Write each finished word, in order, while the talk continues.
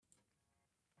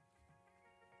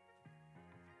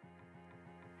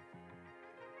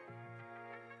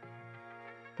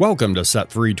Welcome to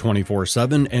Set Free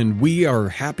 24/7, and we are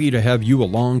happy to have you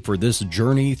along for this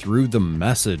journey through the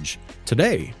message.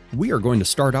 Today, we are going to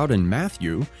start out in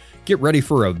Matthew. Get ready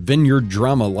for a vineyard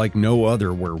drama like no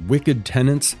other, where wicked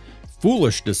tenants,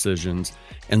 foolish decisions,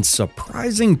 and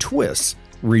surprising twists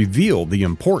reveal the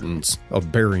importance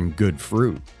of bearing good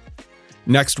fruit.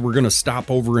 Next, we're going to stop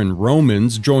over in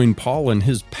Romans, join Paul in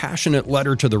his passionate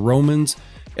letter to the Romans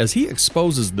as he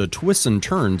exposes the twists and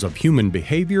turns of human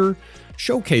behavior,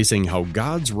 showcasing how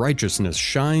God's righteousness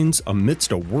shines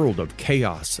amidst a world of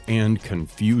chaos and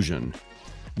confusion.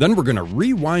 Then we're going to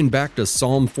rewind back to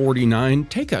Psalm 49,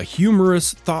 take a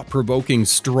humorous, thought-provoking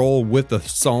stroll with the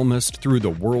psalmist through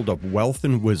the world of wealth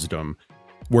and wisdom,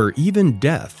 where even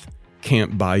death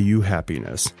can't buy you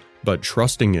happiness, but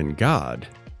trusting in God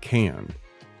can.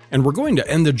 And we're going to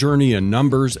end the journey in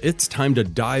Numbers. It's time to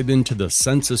dive into the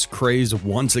census craze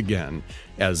once again,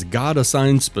 as God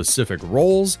assigns specific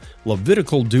roles,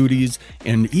 Levitical duties,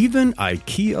 and even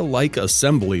IKEA-like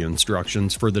assembly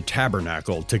instructions for the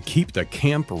tabernacle to keep the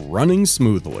camp running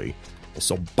smoothly.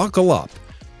 So buckle up,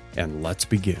 and let's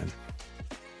begin.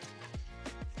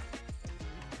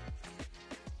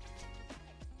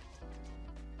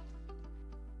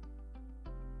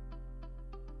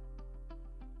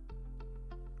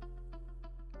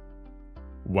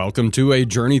 Welcome to a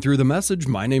journey through the message.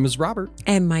 My name is Robert.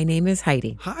 And my name is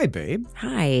Heidi. Hi, babe.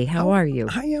 Hi, how are you?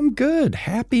 I am good.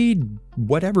 Happy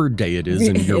whatever day it is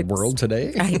in your world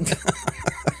today.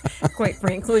 Quite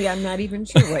frankly, I'm not even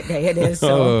sure what day it is.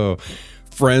 So.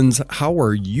 Friends, how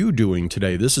are you doing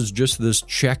today? This is just this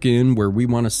check-in where we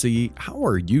want to see, how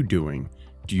are you doing?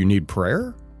 Do you need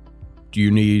prayer? Do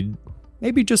you need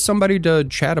maybe just somebody to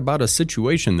chat about a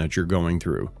situation that you're going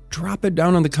through? Drop it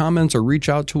down in the comments or reach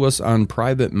out to us on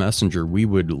private messenger. We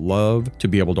would love to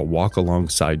be able to walk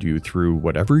alongside you through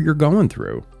whatever you're going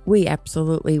through. We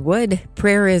absolutely would.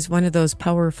 Prayer is one of those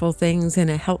powerful things and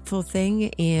a helpful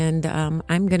thing. And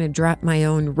I'm going to drop my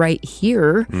own right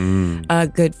here. A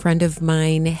good friend of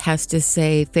mine has to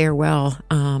say farewell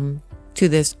to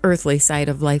this earthly side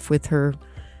of life with her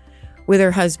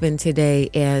husband today,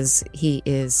 as he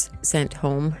is sent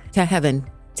home to heaven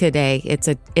today.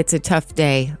 It's a tough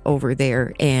day over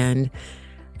there, and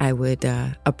I would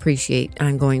appreciate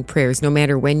ongoing prayers. No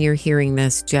matter when you're hearing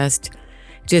this, just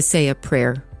say a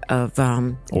prayer of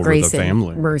grace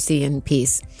and mercy and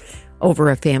peace over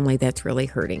a family that's really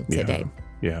hurting today.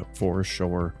 Yeah, for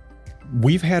sure.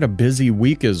 We've had a busy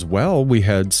week as well. We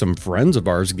had some friends of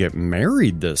ours get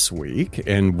married this week,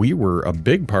 and we were a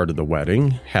big part of the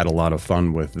wedding. Had a lot of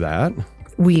fun with that.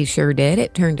 We sure did.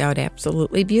 It turned out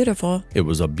absolutely beautiful. It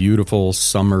was a beautiful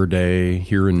summer day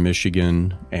here in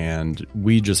Michigan, and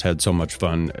we just had so much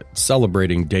fun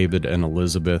celebrating David and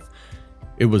Elizabeth.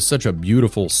 It was such a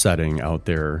beautiful setting out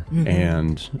there,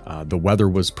 and the weather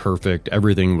was perfect.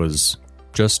 Everything was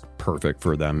just perfect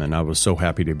for them, and I was so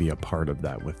happy to be a part of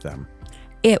that with them.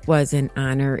 It was an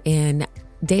honor, and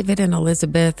David and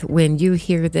Elizabeth, when you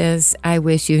hear this, I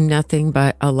wish you nothing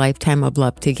but a lifetime of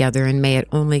love together, and may it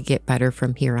only get better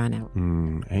from here on out.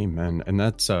 Amen. And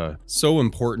that's so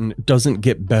important. It doesn't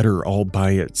get better all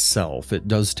by itself. It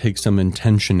does take some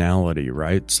intentionality,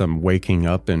 right? Some waking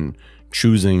up and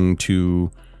choosing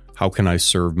to, how can I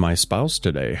serve my spouse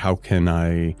today? How can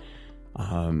I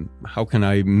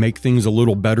make things a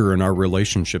little better in our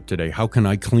relationship today? How can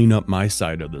I clean up my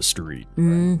side of the street?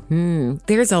 Right?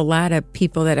 There's a lot of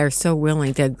people that are so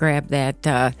willing to grab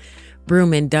that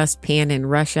broom and dustpan and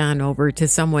rush on over to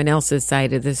someone else's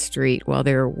side of the street while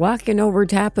they're walking over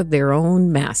top of their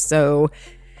own mess. So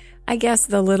I guess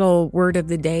the little word of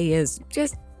the day is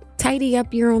just tidy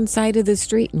up your own side of the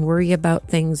street and worry about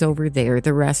things over there.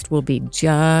 The rest will be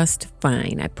just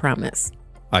fine, I promise.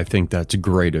 I think that's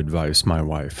great advice, my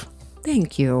wife.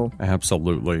 Thank you.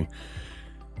 Absolutely.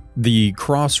 The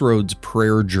Crossroads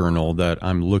Prayer Journal that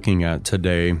I'm looking at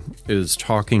today is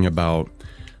talking about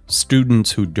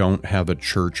students who don't have a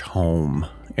church home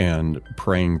and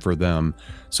praying for them.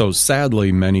 So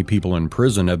sadly, many people in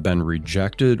prison have been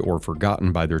rejected or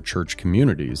forgotten by their church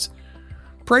communities.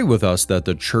 Pray with us that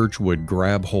the church would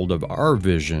grab hold of our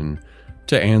vision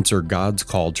to answer God's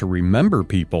call to remember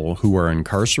people who are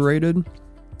incarcerated,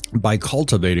 by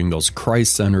cultivating those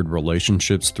Christ-centered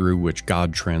relationships through which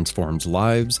God transforms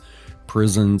lives,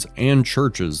 prisons, and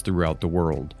churches throughout the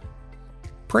world.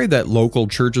 Pray that local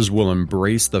churches will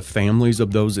embrace the families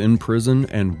of those in prison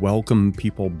and welcome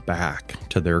people back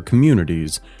to their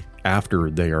communities after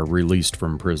they are released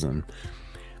from prison.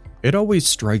 It always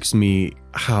strikes me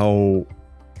how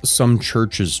some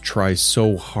churches try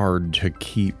so hard to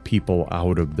keep people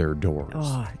out of their doors.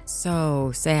 Oh,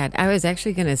 so sad. I was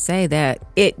actually going to say that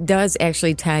it does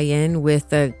actually tie in with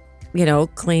the,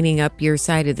 cleaning up your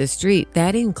side of the street.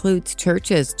 That includes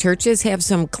churches. Churches have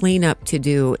some cleanup to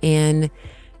do. And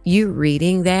you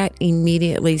reading that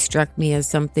immediately struck me as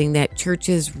something that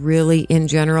churches really, in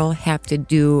general, have to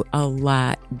do a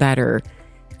lot better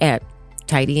at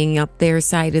tidying up their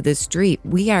side of the street.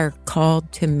 We are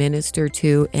called to minister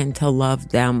to and to love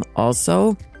them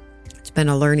also. It's been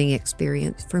a learning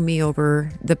experience for me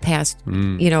over the past,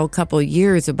 couple of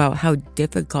years about how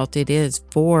difficult it is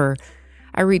for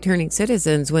our returning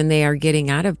citizens when they are getting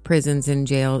out of prisons and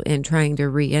jail and trying to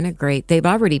reintegrate. They've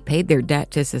already paid their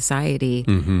debt to society.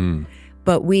 Mm-hmm.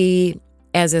 But we,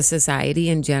 as a society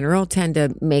in general, tend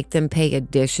to make them pay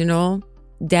additional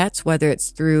debts, whether it's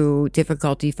through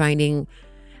difficulty finding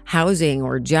housing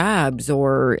or jobs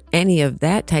or any of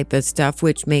that type of stuff,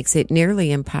 which makes it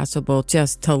nearly impossible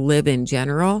just to live in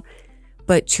general.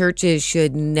 But churches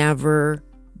should never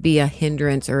be a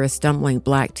hindrance or a stumbling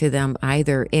block to them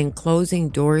either, in closing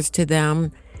doors to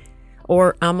them,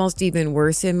 or almost even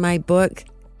worse in my book,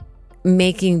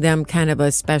 making them kind of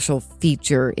a special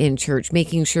feature in church,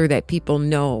 making sure that people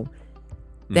know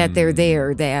that they're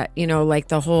there, that, like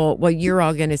the whole, well, you're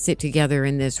all going to sit together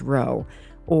in this row,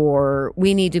 or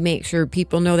we need to make sure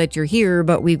people know that you're here,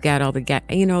 but we've got all the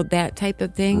that type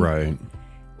of thing. Right.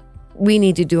 We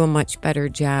need to do a much better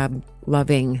job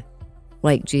loving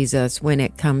like Jesus when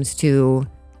it comes to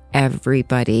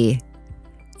everybody,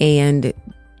 and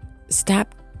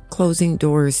stop closing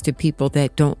doors to people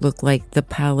that don't look like the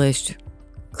polished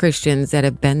Christians that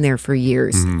have been there for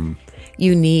years. Mm.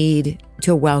 You need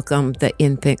to welcome the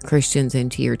infant Christians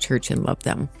into your church and love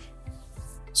them.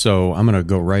 So I'm going to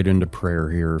go right into prayer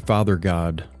here. Father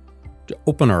God,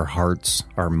 open our hearts,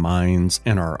 our minds,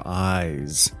 and our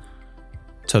eyes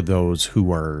to those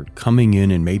who are coming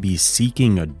in and maybe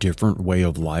seeking a different way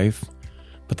of life,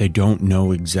 but they don't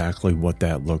know exactly what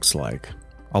that looks like.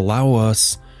 Allow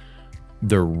us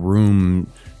the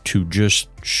room to just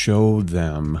show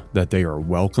them that they are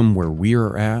welcome where we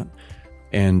are at,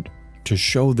 and to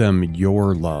show them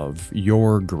your love,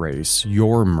 your grace,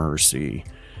 your mercy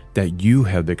that you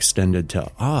have extended to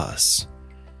us.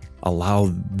 Allow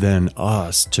then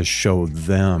us to show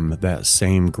them that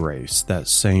same grace, that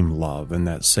same love, and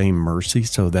that same mercy,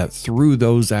 so that through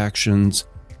those actions,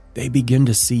 they begin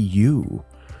to see you.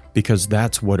 Because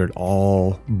that's what it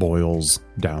all boils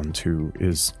down to,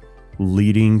 is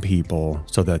leading people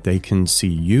so that they can see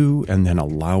you, and then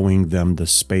allowing them the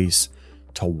space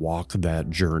to walk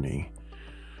that journey.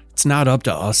 It's not up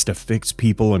to us to fix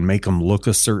people and make them look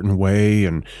a certain way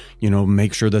and,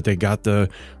 make sure that they got the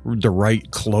right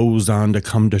clothes on to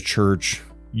come to church.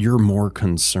 You're more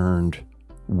concerned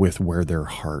with where their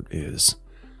heart is.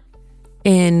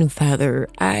 And Father,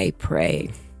 I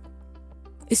pray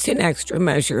it's an extra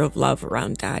measure of love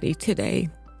around Dottie today.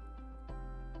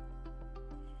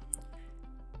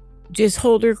 Just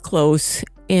hold her close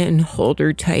and hold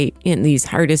her tight in these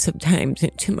hardest of times.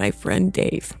 And to my friend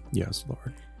Dave. Yes,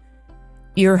 Lord.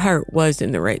 Your heart was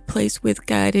in the right place with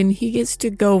God, and he gets to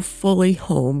go fully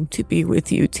home to be with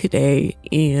you today.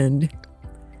 And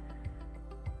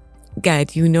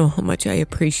God, you know how much I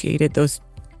appreciated those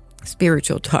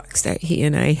spiritual talks that he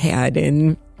and I had.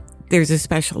 And there's a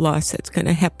special loss that's going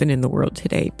to happen in the world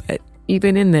today. But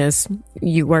even in this,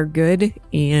 you are good.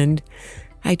 And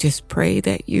I just pray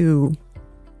that you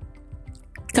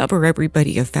cover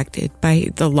everybody affected by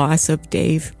the loss of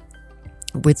Dave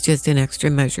with just an extra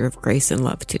measure of grace and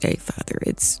love today, Father.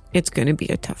 It's going to be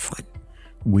a tough one.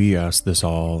 We ask this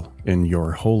all in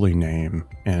your holy name,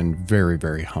 and very,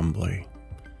 very humbly.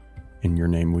 In your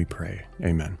name we pray.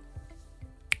 Amen.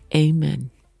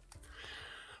 Amen.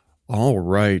 All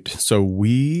right. So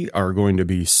we are going to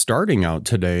be starting out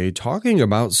today talking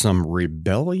about some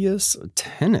rebellious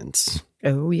tenants.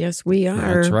 Oh, yes, we are.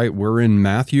 That's right. We're in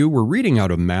Matthew. We're reading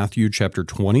out of Matthew chapter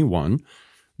 21.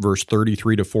 Verse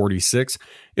 33 to 46.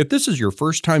 If this is your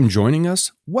first time joining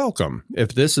us, welcome.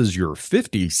 If this is your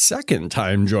 52nd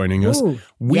time joining us,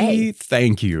 we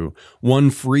thank you. One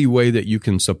free way that you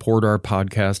can support our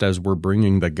podcast as we're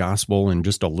bringing the gospel in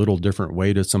just a little different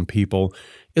way to some people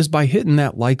is by hitting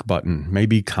that like button,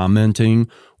 maybe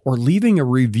commenting, or leaving a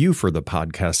review for the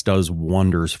podcast does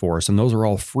wonders for us. And those are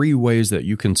all free ways that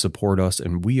you can support us,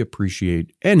 and we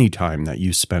appreciate any time that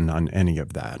you spend on any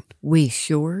of that. We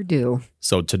sure do.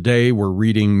 So today we're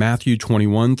reading Matthew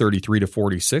 21, 33 to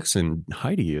 46, and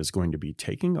Heidi is going to be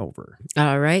taking over.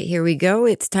 All right, here we go.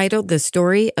 It's titled The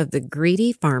Story of the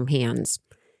Greedy Farmhands.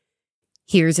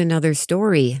 Here's another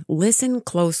story. Listen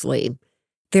closely.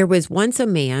 There was once a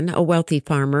man, a wealthy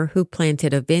farmer, who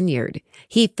planted a vineyard.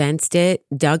 He fenced it,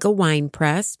 dug a wine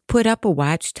press, put up a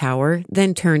watchtower,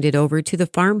 then turned it over to the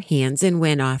farm hands and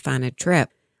went off on a trip.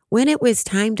 When it was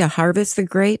time to harvest the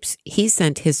grapes, he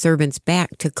sent his servants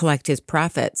back to collect his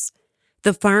profits.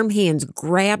 The farm hands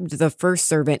grabbed the first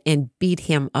servant and beat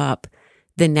him up.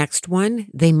 The next one,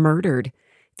 they murdered.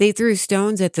 They threw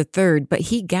stones at the third, but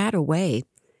he got away.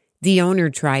 The owner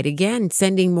tried again,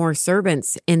 sending more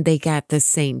servants, and they got the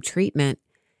same treatment.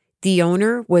 The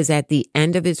owner was at the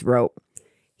end of his rope.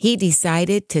 He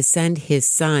decided to send his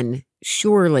son.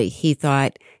 Surely, he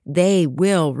thought, they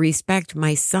will respect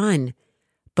my son.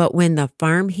 But when the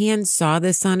farm hands saw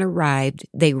the son arrived,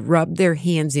 they rubbed their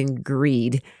hands in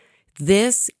greed.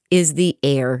 This is the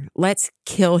heir. Let's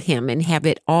kill him and have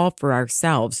it all for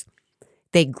ourselves.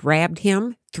 They grabbed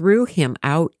him, threw him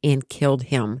out, and killed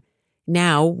him.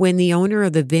 Now, when the owner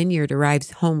of the vineyard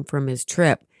arrives home from his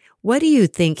trip, what do you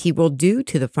think he will do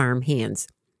to the farm hands?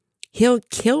 He'll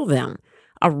kill them.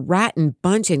 A rotten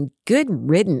bunch and good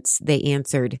riddance, they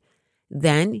answered.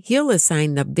 Then he'll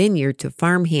assign the vineyard to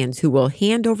farm hands who will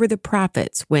hand over the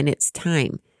profits when it's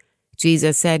time.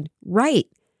 Jesus said, right,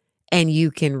 and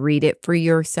you can read it for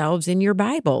yourselves in your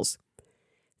Bibles.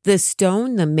 The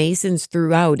stone the masons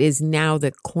threw out is now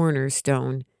the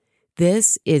cornerstone.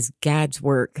 This is God's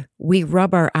work. We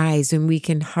rub our eyes and we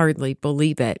can hardly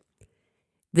believe it.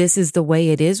 This is the way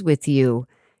it is with you.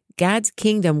 God's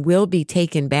kingdom will be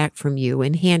taken back from you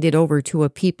and handed over to a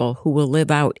people who will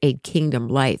live out a kingdom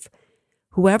life.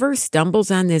 Whoever stumbles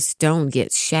on this stone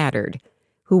gets shattered.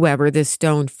 Whoever the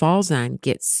stone falls on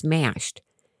gets smashed.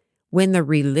 When the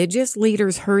religious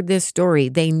leaders heard this story,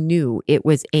 they knew it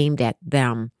was aimed at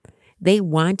them. They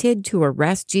wanted to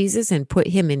arrest Jesus and put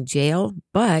him in jail,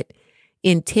 but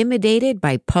intimidated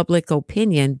by public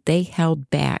opinion, they held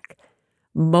back.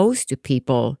 Most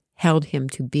people held him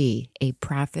to be a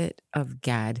prophet of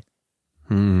God.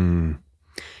 And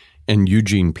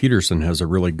Eugene Peterson has a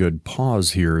really good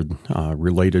pause here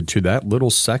related to that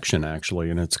little section, actually,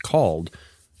 and it's called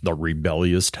The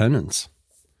Rebellious Tenants.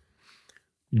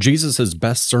 Jesus'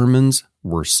 best sermons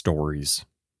were stories.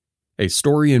 A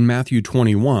story in Matthew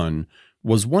 21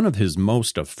 was one of his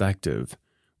most effective.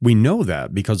 We know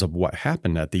that because of what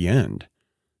happened at the end.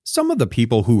 Some of the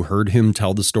people who heard him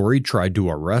tell the story tried to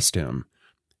arrest him.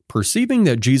 Perceiving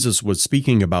that Jesus was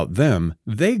speaking about them,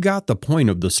 they got the point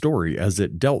of the story as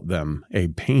it dealt them a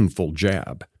painful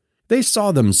jab. They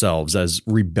saw themselves as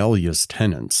rebellious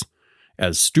tenants,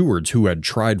 as stewards who had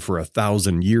tried for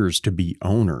 1,000 years to be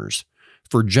owners.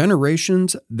 For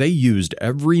generations, they used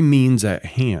every means at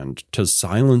hand to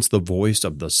silence the voice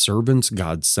of the servants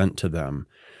God sent to them,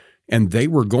 and they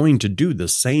were going to do the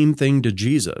same thing to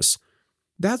Jesus.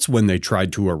 That's when they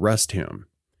tried to arrest him.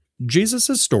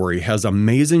 Jesus' story has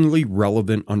amazingly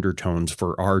relevant undertones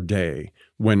for our day,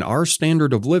 when our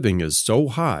standard of living is so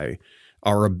high,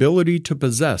 our ability to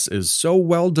possess is so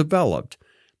well developed,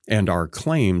 and our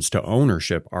claims to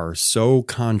ownership are so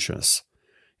conscious.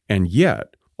 And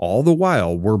yet, all the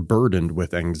while, we're burdened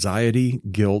with anxiety,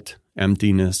 guilt,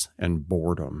 emptiness, and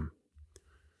boredom.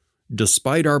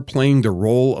 Despite our playing the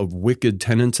role of wicked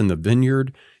tenants in the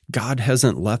vineyard, God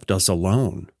hasn't left us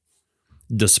alone.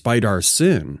 Despite our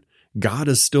sin, God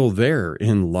is still there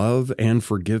in love and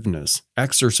forgiveness,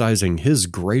 exercising His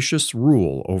gracious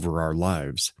rule over our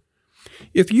lives.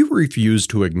 If you refuse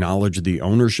to acknowledge the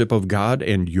ownership of God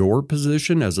and your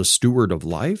position as a steward of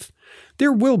life,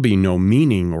 there will be no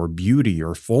meaning or beauty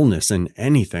or fullness in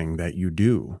anything that you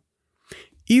do.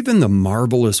 Even the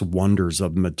marvelous wonders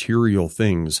of material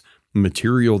things,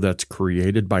 material that's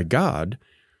created by God,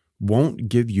 won't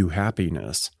give you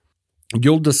happiness.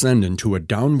 You'll descend into a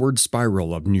downward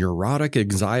spiral of neurotic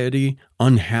anxiety,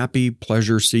 unhappy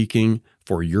pleasure-seeking,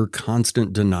 for your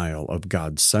constant denial of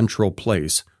God's central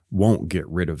place won't get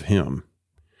rid of Him.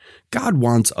 God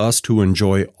wants us to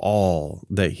enjoy all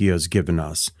that He has given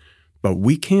us, but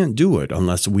we can't do it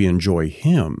unless we enjoy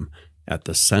Him at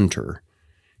the center.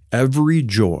 Every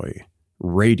joy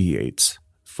radiates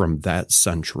from that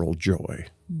central joy.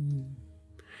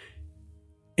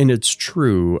 And it's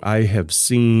true, I have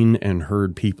seen and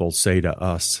heard people say to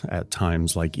us at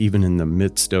times, like even in the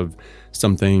midst of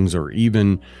some things, or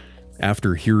even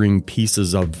after hearing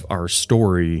pieces of our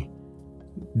story,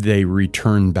 they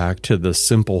return back to the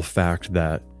simple fact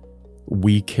that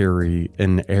we carry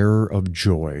an air of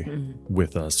joy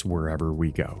with us wherever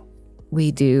we go.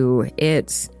 We do.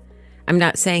 I'm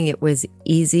not saying it was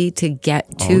easy to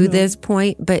get to this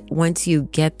point, but once you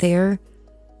get there,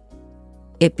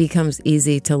 it becomes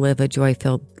easy to live a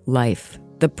joy-filled life.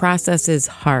 The process is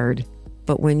hard,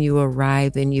 but when you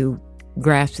arrive and you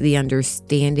grasp the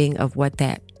understanding of what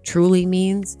that truly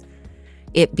means,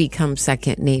 it becomes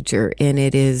second nature, and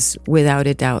it is without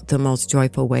a doubt the most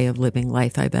joyful way of living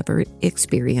life I've ever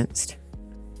experienced.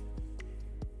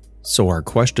 So our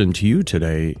question to you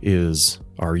today is,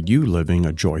 are you living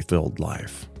a joy-filled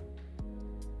life?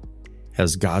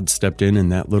 Has God stepped in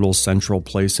that little central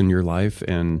place in your life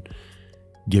and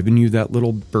given you that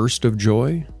little burst of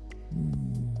joy?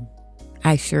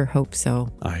 I sure hope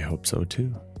so. I hope so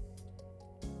too.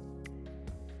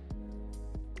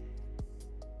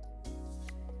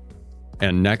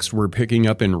 And next we're picking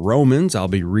up in Romans. I'll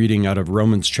be reading out of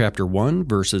Romans chapter 1,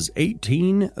 verses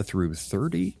 18 through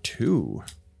 32.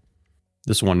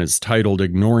 This one is titled,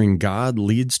 Ignoring God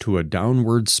Leads to a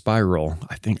Downward Spiral.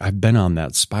 I think I've been on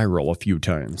that spiral a few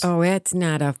times. Oh, it's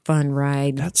not a fun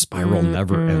ride. That spiral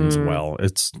never ends well.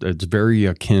 It's very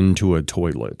akin to a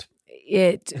toilet.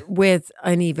 It with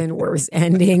an even worse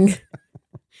ending.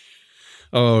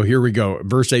 Oh, here we go.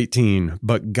 Verse 18,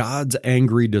 but God's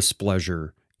angry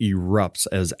displeasure erupts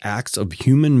as acts of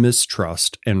human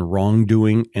mistrust and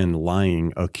wrongdoing and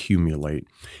lying accumulate,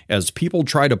 as people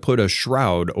try to put a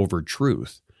shroud over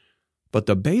truth. But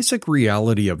the basic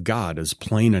reality of God is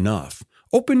plain enough.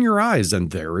 Open your eyes and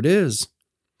there it is.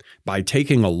 By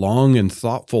taking a long and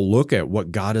thoughtful look at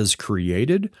what God has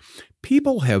created,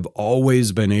 people have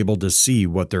always been able to see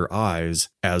what their eyes,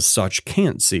 as such,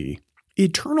 can't see.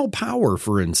 Eternal power,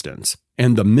 for instance,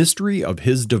 and the mystery of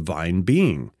His divine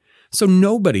being. So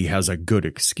nobody has a good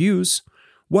excuse.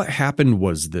 What happened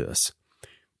was this.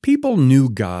 People knew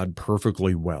God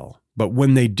perfectly well, but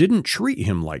when they didn't treat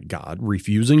Him like God,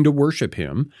 refusing to worship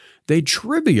Him, they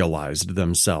trivialized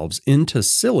themselves into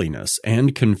silliness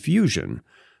and confusion,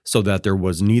 so that there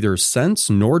was neither sense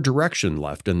nor direction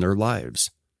left in their lives.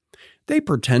 They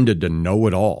pretended to know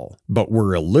it all, but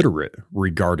were illiterate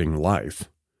regarding life.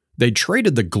 They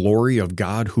traded the glory of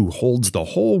God who holds the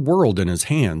whole world in His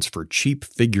hands for cheap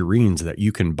figurines that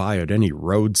you can buy at any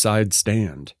roadside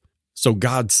stand. So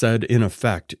God said, in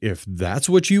effect, if that's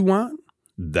what you want,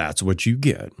 that's what you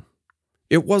get.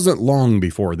 It wasn't long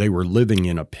before they were living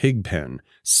in a pig pen,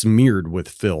 smeared with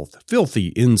filth, filthy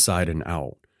inside and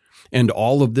out. And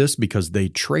all of this because they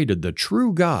traded the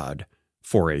true God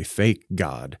for a fake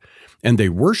God, and they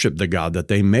worshiped the God that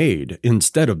they made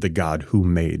instead of the God who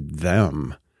made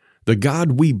them. The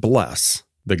God we bless,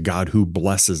 the God who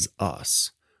blesses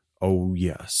us. Oh,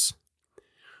 yes.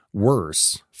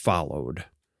 Worse followed.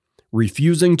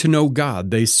 Refusing to know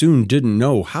God, they soon didn't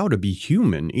know how to be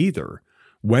human either.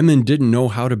 Women didn't know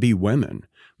how to be women.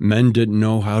 Men didn't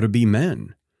know how to be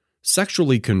men.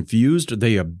 Sexually confused,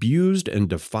 they abused and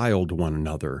defiled one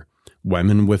another.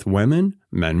 Women with women,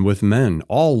 men with men,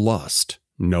 all lust,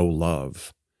 no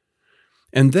love.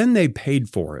 And then they paid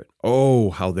for it. Oh,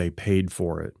 how they paid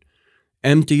for it.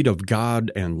 Emptied of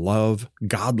God and love,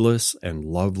 godless and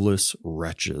loveless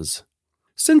wretches.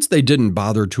 Since they didn't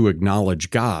bother to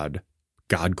acknowledge God,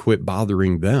 God quit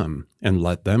bothering them and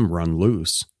let them run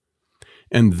loose.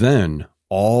 And then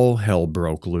all hell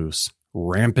broke loose.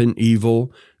 Rampant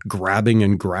evil, grabbing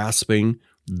and grasping,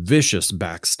 vicious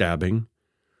backstabbing.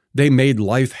 They made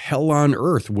life hell on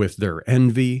earth with their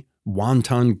envy,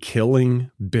 wanton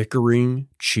killing, bickering,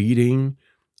 cheating.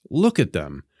 Look at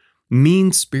them,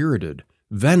 mean-spirited,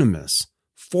 venomous,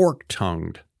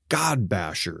 fork-tongued,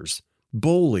 God-bashers,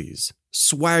 bullies,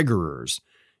 swaggerers,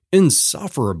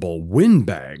 insufferable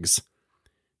windbags.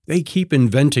 They keep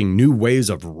inventing new ways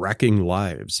of wrecking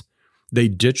lives. They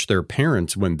ditch their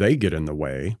parents when they get in the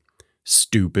way.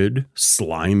 Stupid,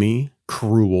 slimy,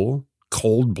 cruel,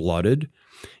 cold-blooded.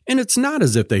 And it's not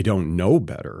as if they don't know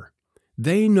better.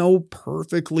 They know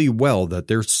perfectly well that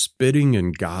they're spitting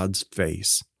in God's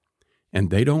face. And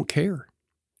they don't care.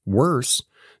 Worse,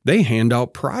 they hand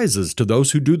out prizes to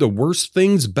those who do the worst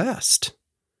things best.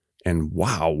 And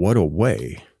wow, what a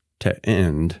way to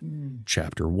end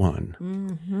chapter 1.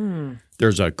 Mm-hmm.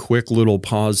 There's a quick little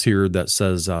pause here that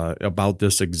says about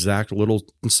this exact little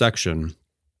section.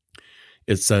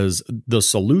 It says, the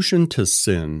solution to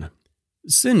sin.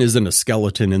 Sin isn't a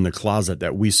skeleton in the closet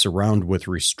that we surround with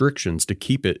restrictions to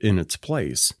keep it in its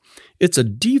place. It's a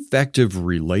defective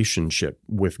relationship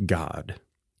with God.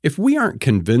 If we aren't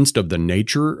convinced of the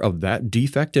nature of that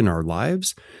defect in our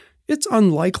lives, it's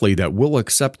unlikely that we'll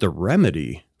accept the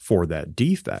remedy for that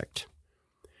defect.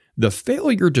 The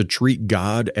failure to treat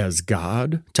God as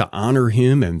God, to honor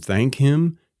Him and thank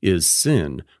Him, is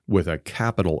sin with a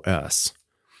capital S,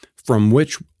 from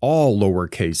which all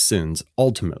lowercase sins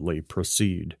ultimately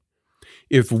proceed.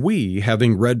 If we,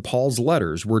 having read Paul's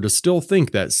letters, were to still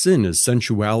think that sin is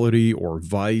sensuality or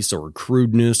vice or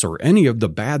crudeness or any of the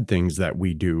bad things that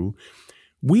we do,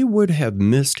 we would have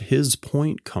missed his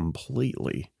point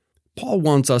completely. Paul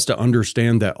wants us to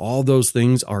understand that all those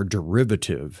things are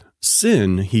derivative.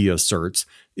 Sin, he asserts,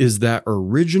 is that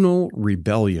original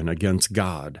rebellion against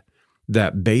God,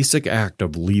 that basic act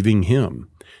of leaving him,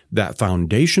 that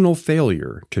foundational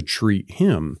failure to treat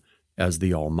him as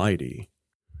the Almighty.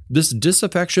 This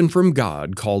disaffection from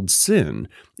God, called sin,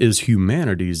 is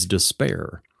humanity's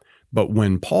despair. But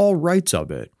when Paul writes of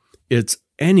it, it's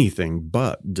anything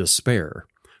but despair.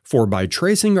 For by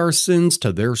tracing our sins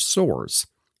to their source,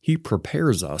 he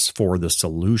prepares us for the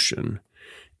solution.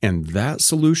 And that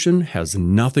solution has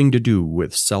nothing to do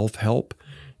with self-help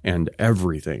and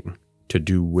everything to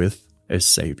do with a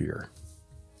Savior.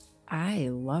 I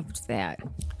loved that.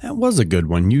 That was a good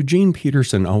one. Eugene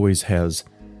Peterson always has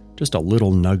just a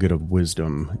little nugget of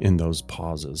wisdom in those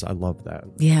pauses. I love that.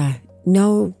 Yeah.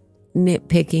 No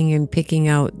nitpicking and picking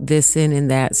out this sin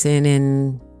and that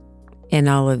sin and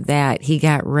all of that. He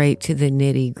got right to the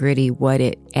nitty gritty, what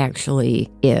it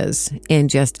actually is, and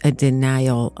just a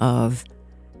denial of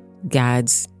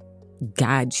God's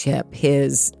godship.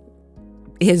 His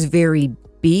very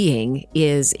being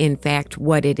is in fact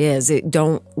what it is.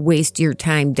 Don't waste your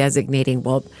time designating,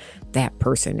 well, that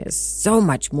person is so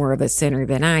much more of a sinner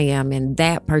than I am, and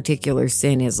that particular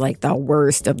sin is like the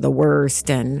worst of the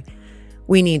worst, and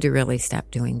we need to really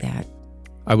stop doing that.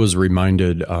 I was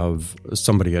reminded of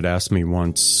somebody had asked me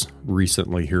once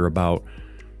recently here about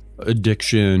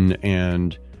addiction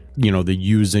and, the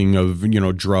using of,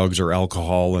 drugs or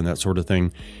alcohol and that sort of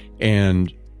thing.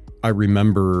 And I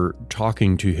remember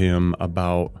talking to him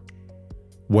about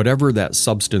whatever that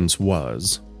substance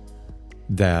was,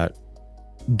 that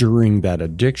during that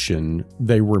addiction,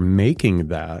 they were making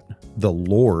that the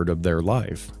Lord of their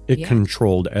life. It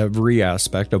controlled every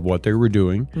aspect of what they were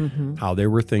doing, how they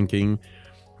were thinking,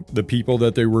 the people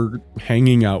that they were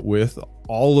hanging out with,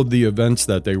 all of the events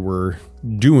that they were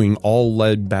doing all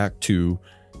led back to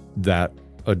that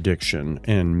addiction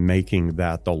and making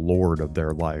that the Lord of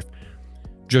their life.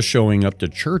 Just showing up to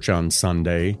church on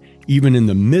Sunday, even in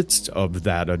the midst of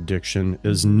that addiction,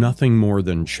 is nothing more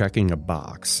than checking a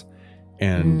box.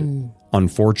 And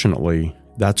unfortunately,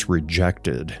 that's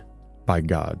rejected by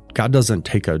God. God doesn't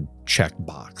take a check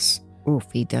box. Oof,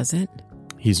 he doesn't?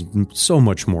 He's so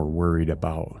much more worried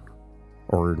about,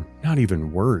 or not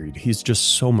even worried, he's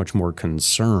just so much more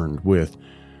concerned with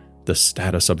the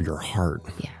status of your heart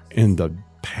and the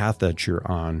path that you're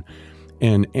on.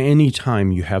 And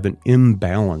anytime you have an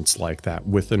imbalance like that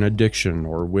with an addiction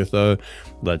or with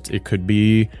it could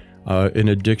be an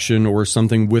addiction or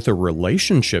something with a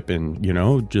relationship in,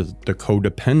 just the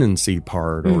codependency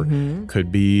part, or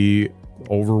could be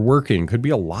overworking, could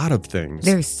be a lot of things.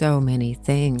 There's so many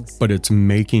things. But it's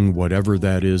making whatever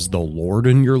that is the Lord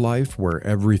in your life, where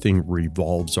everything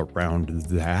revolves around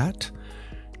that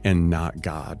and not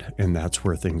God. And that's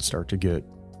where things start to get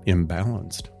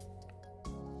imbalanced.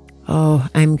 Oh,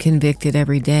 I'm convicted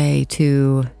every day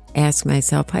to ask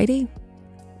myself, Heidi,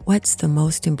 what's the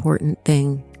most important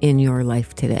thing in your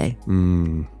life today?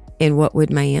 And what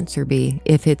would my answer be?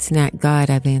 If it's not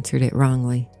God, I've answered it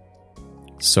wrongly.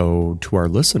 So to our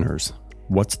listeners,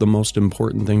 what's the most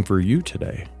important thing for you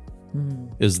today?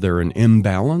 Is there an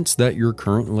imbalance that you're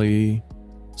currently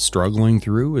struggling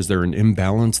through? Is there an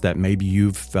imbalance that maybe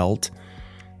you've felt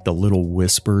the little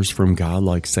whispers from God,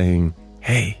 like saying,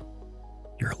 hey,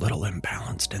 you're a little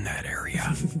imbalanced in that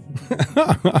area?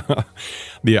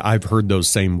 Yeah, I've heard those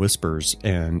same whispers.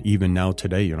 And even now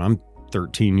today, I'm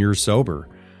 13 years sober,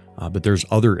 but there's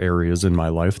other areas in my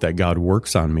life that God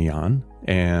works on me on.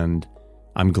 And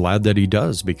I'm glad that he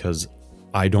does, because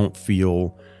I don't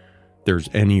feel there's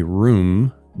any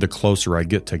room the closer I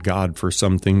get to God for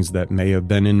some things that may have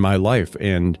been in my life.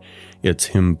 And it's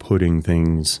him putting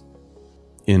things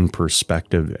in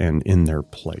perspective and in their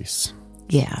place.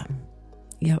 Yeah.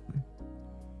 Yep.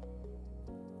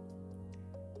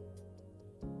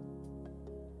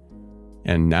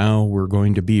 And now we're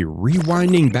going to be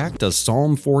rewinding back to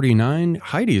Psalm 49.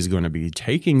 Heidi is going to be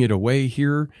taking it away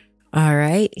here. All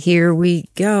right, here we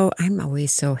go. I'm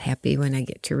always so happy when I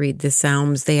get to read the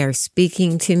Psalms. They are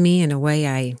speaking to me in a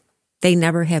way they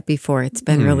never have before. It's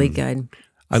been really good.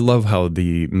 I love how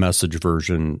the Message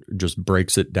version just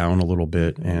breaks it down a little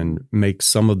bit and makes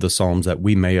some of the Psalms that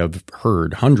we may have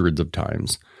heard hundreds of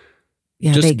times,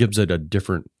 gives it a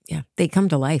different... Yeah, they come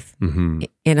to life in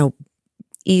a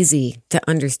easy to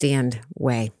understand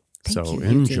way. Thank you,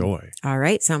 enjoy. Eugene. All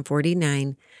right, Psalm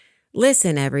 49.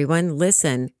 Listen, everyone,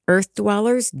 listen. Earth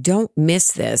dwellers, don't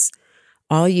miss this.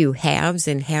 All you haves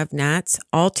and have-nots,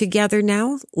 all together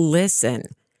now, listen.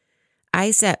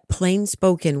 I set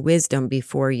plain-spoken wisdom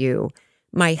before you,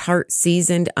 my heart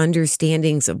seasoned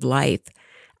understandings of life.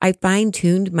 I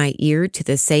fine-tuned my ear to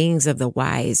the sayings of the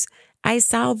wise. I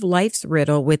solve life's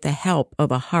riddle with the help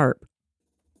of a harp.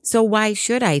 So why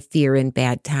should I fear in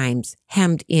bad times,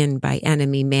 hemmed in by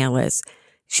enemy malice,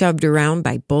 shoved around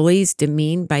by bullies,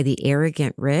 demeaned by the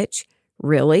arrogant rich?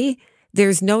 Really?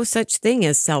 There's no such thing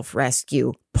as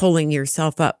self-rescue, pulling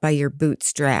yourself up by your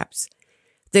bootstraps.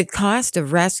 The cost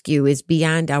of rescue is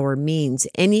beyond our means,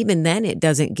 and even then it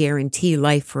doesn't guarantee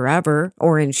life forever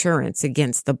or insurance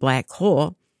against the black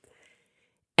hole.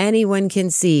 Anyone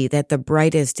can see that the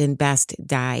brightest and best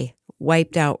die,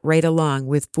 wiped out right along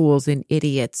with fools and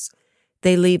idiots.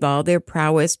 They leave all their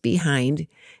prowess behind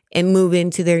and move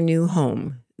into their new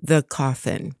home, the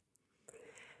coffin.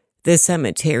 The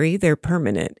cemetery, their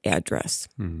permanent address.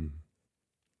 And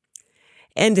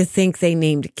to think they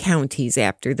named counties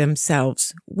after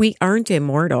themselves. We aren't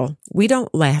immortal. We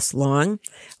don't last long.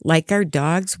 Like our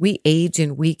dogs, we age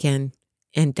and weaken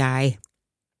and die.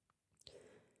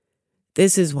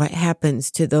 This is what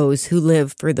happens to those who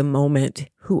live for the moment,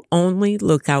 who only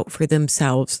look out for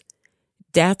themselves.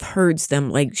 Death herds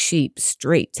them like sheep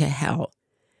straight to hell.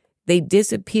 They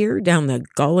disappear down the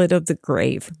gullet of the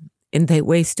grave, and they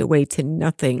waste away to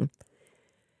nothing.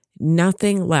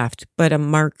 Nothing left but a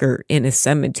marker in a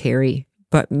cemetery.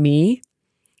 But me?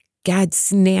 God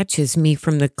snatches me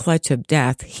from the clutch of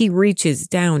death. He reaches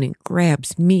down and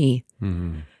grabs me.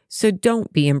 So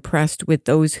don't be impressed with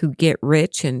those who get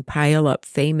rich and pile up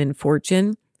fame and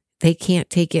fortune. They can't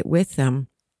take it with them.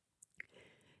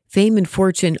 Fame and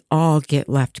fortune all get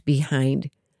left behind.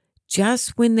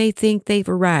 Just when they think they've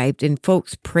arrived and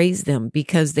folks praise them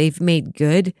because they've made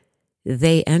good,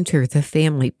 they enter the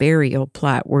family burial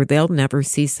plot where they'll never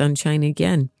see sunshine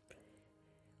again.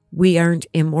 We aren't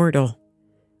immortal.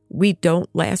 We don't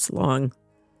last long.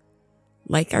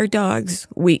 Like our dogs,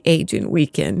 we age and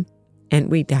weaken, and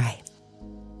we die.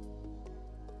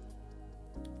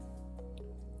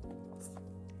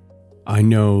 I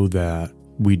know that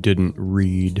we didn't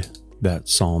read that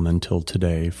psalm until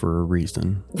today for a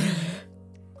reason.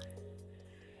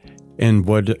 And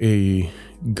what a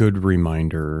good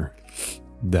reminder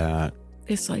that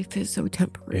this life is so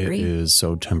temporary. It is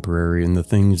so temporary, and the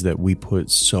things that we put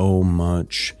so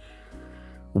much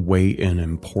weight and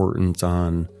importance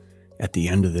on, at the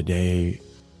end of the day,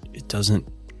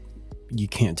 you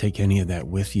can't take any of that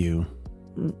with you.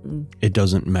 It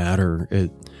doesn't matter.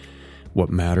 What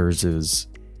matters is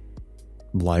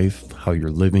life, how you're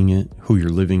living it, who you're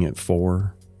living it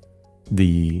for,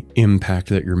 the impact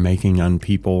that you're making on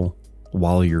people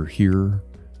while you're here.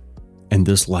 And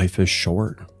this life is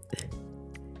short.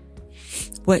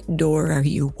 What door are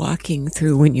you walking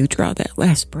through when you draw that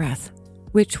last breath?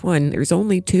 Which one? There's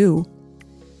only two.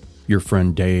 Your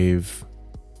friend Dave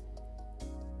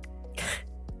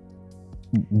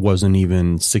wasn't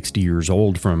even 60 years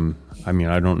old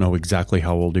I don't know exactly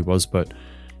how old he was, but,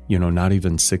 not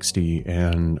even 60.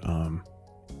 And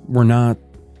we're not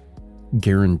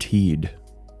guaranteed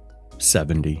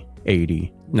 70,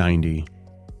 80, 90.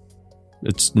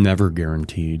 It's never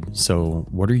guaranteed. So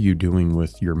what are you doing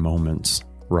with your moments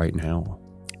right now?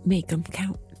 Make them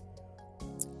count.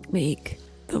 Make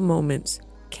the moments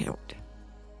count.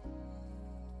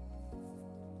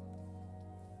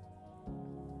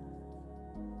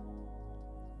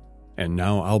 And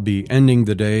now I'll be ending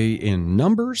the day in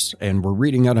Numbers, and we're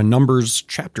reading out of Numbers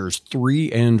chapters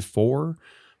 3 and 4.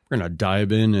 We're going to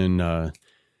dive in and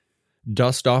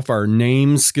dust off our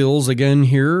name skills again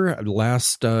here.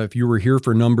 If you were here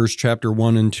for Numbers chapter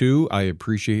 1 and 2, I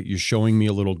appreciate you showing me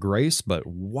a little grace, but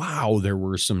wow, there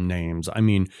were some names.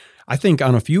 I think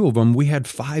on a few of them we had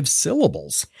 5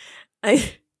 syllables.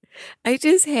 I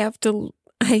just have to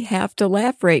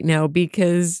laugh right now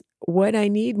because what I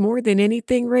need more than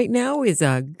anything right now is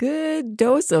a good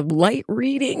dose of light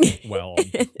reading. Well,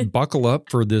 buckle up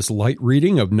for this light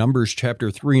reading of Numbers chapter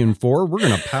 3 and 4. We're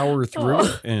going to power through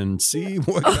and see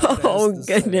what God has to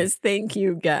goodness. say. Thank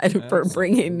you, God, for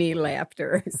bringing me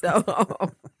laughter. So,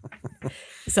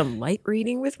 some light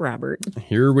reading with Robert.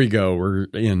 Here we go. We're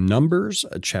in Numbers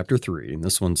chapter 3, and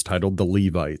this one's titled The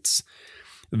Levites.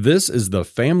 This is the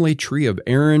family tree of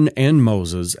Aaron and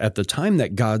Moses at the time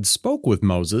that God spoke with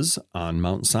Moses on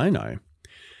Mount Sinai.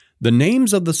 The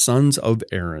names of the sons of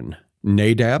Aaron: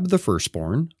 Nadab the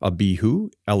firstborn,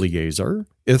 Abihu, Eleazar,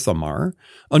 Ithamar,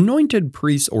 anointed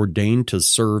priests ordained to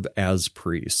serve as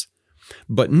priests.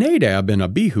 But Nadab and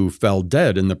Abihu fell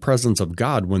dead in the presence of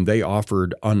God when they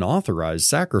offered unauthorized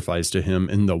sacrifice to him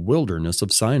in the wilderness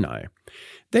of Sinai.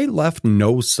 They left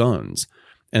no sons,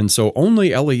 and so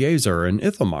only Eleazar and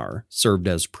Ithamar served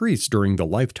as priests during the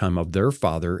lifetime of their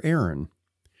father Aaron.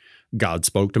 God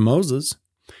spoke to Moses.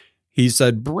 He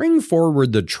said, "Bring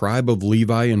forward the tribe of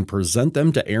Levi and present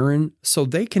them to Aaron so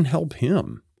they can help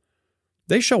him.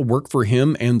 They shall work for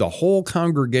him and the whole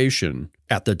congregation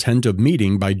at the tent of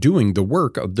meeting by doing the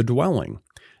work of the dwelling.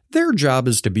 Their job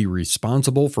is to be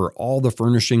responsible for all the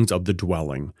furnishings of the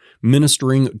dwelling,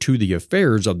 ministering to the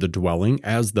affairs of the dwelling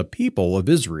as the people of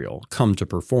Israel come to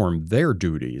perform their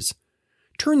duties.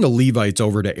 Turn the Levites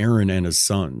over to Aaron and his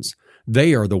sons.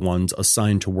 They are the ones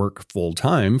assigned to work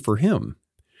full-time for him.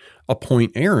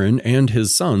 Appoint Aaron and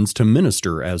his sons to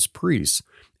minister as priests.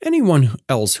 Anyone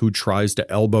else who tries to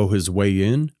elbow his way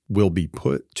in will be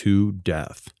put to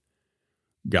death."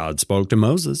 God spoke to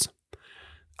Moses.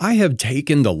 "I have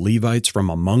taken the Levites from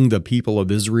among the people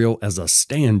of Israel as a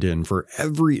stand-in for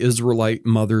every Israelite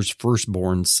mother's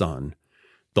firstborn son.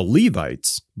 The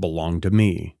Levites belong to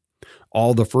me.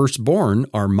 All the firstborn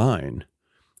are mine.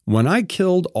 When I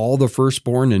killed all the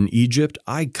firstborn in Egypt,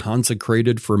 I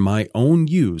consecrated for my own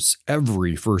use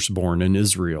every firstborn in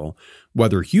Israel,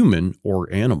 whether human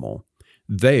or animal.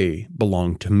 They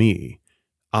belong to me.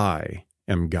 I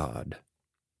am God."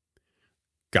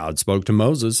 God spoke to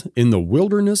Moses in the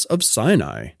wilderness of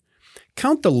Sinai.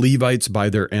 "Count the Levites by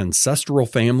their ancestral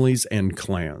families and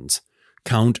clans.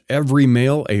 Count every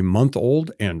male a month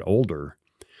old and older."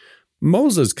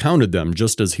 Moses counted them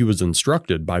just as he was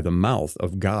instructed by the mouth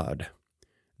of God.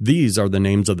 These are the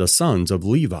names of the sons of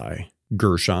Levi: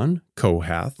 Gershon,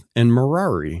 Kohath, and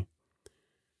Merari.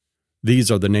 These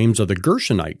are the names of the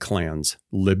Gershonite clans: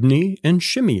 Libni and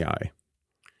Shimei.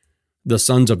 The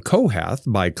sons of Kohath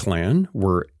by clan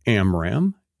were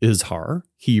Amram, Izhar,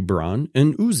 Hebron,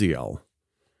 and Uzziel.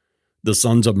 The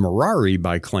sons of Merari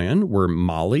by clan were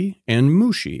Mali and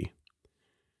Mushi.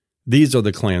 These are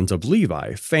the clans of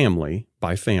Levi, family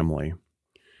by family.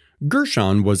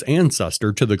 Gershon was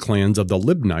ancestor to the clans of the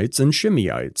Libnites and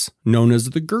Shimeites, known as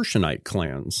the Gershonite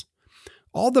clans.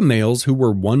 All the males who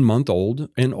were 1 month old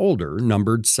and older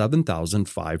numbered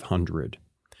 7,500.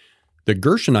 The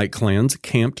Gershonite clans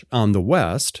camped on the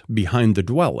west, behind the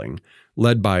dwelling,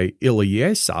 led by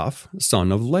Eliasaph,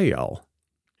 son of Lael.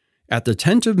 At the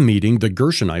tent of meeting, the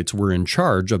Gershonites were in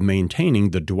charge of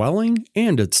maintaining the dwelling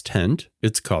and its tent,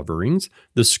 its coverings,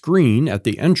 the screen at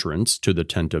the entrance to the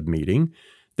tent of meeting,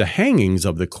 the hangings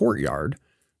of the courtyard,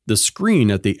 the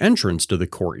screen at the entrance to the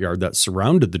courtyard that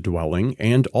surrounded the dwelling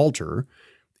and altar,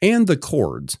 and the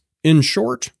cords. In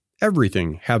short,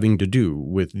 everything having to do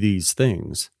with these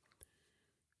things.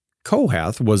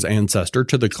 Kohath was ancestor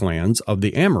to the clans of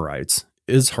the Amorites,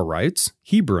 Izharites,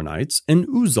 Hebronites, and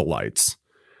Uzzielites.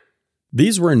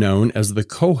 These were known as the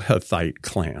Kohathite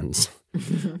clans.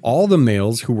 All the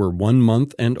males who were 1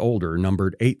 month and older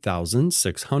numbered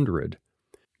 8,600.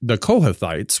 The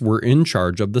Kohathites were in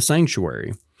charge of the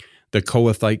sanctuary. The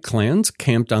Kohathite clans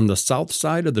camped on the south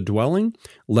side of the dwelling,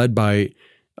 led by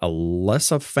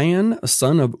Elisaphan,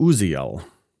 son of Uzziel.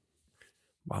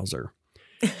 Wowzer.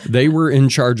 They were in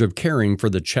charge of caring for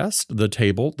the chest, the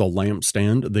table, the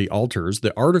lampstand, the altars,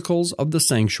 the articles of the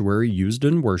sanctuary used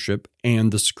in worship,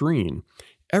 and the screen.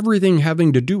 Everything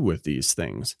having to do with these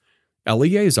things.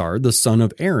 Eleazar, the son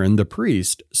of Aaron the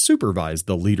priest, supervised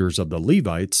the leaders of the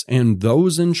Levites and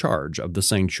those in charge of the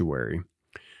sanctuary.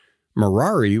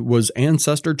 Merari was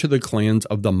ancestor to the clans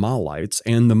of the Malites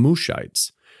and the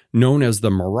Mushites, known as the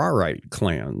Merarite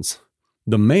clans.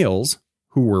 The males,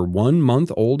 who were 1 month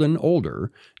old and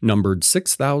older, numbered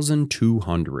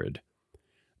 6,200.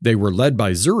 They were led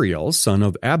by Zuriel, son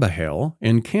of Abihail,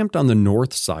 and camped on the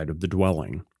north side of the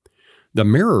dwelling. The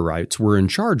Merarites were in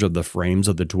charge of the frames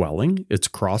of the dwelling, its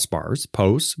crossbars,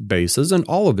 posts, bases, and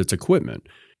all of its equipment,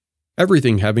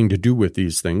 everything having to do with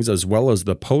these things, as well as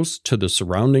the posts to the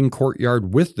surrounding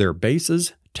courtyard with their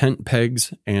bases, tent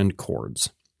pegs, and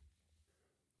cords.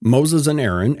 Moses and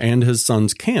Aaron and his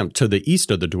sons camped to the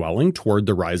east of the dwelling toward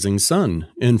the rising sun,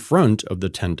 in front of the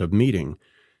tent of meeting.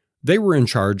 They were in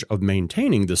charge of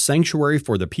maintaining the sanctuary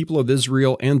for the people of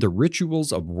Israel and the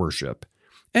rituals of worship.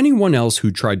 Anyone else who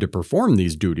tried to perform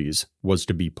these duties was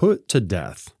to be put to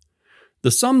death. The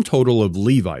sum total of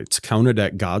Levites counted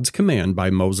at God's command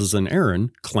by Moses and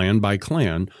Aaron, clan by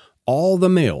clan, all the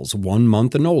males 1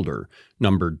 month and older,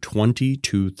 numbered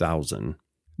 22,000.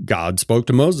 God spoke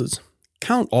to Moses.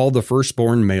 Count all the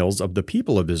firstborn males of the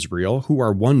people of Israel who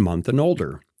are 1 month and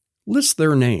older. List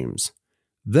their names.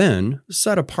 Then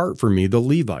set apart for me the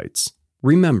Levites.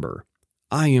 Remember,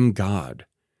 I am God.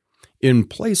 In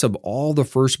place of all the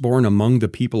firstborn among the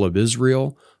people of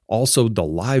Israel, also the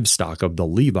livestock of the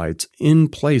Levites in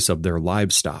place of their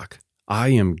livestock. I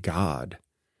am God.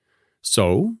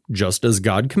 So, just as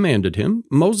God commanded him,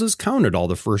 Moses counted all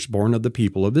the firstborn of the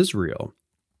people of Israel.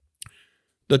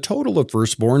 The total of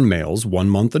firstborn males 1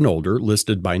 month and older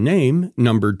listed by name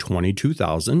numbered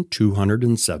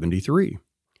 22,273.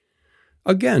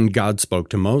 Again, God spoke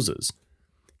to Moses.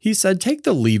 He said, "Take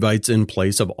the Levites in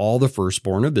place of all the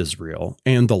firstborn of Israel,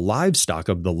 and the livestock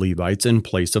of the Levites in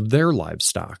place of their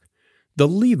livestock. The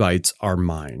Levites are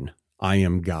mine. I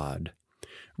am God.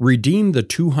 Redeem the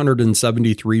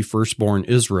 273 firstborn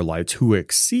Israelites who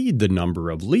exceed the number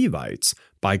of Levites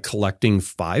by collecting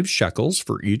 5 shekels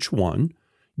for each one,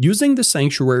 using the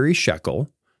sanctuary shekel,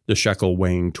 the shekel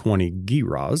weighing 20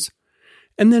 gerahs,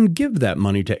 and then give that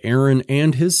money to Aaron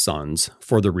and his sons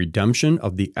for the redemption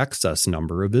of the excess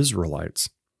number of Israelites."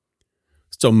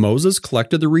 So Moses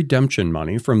collected the redemption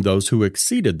money from those who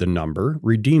exceeded the number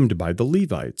redeemed by the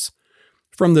Levites.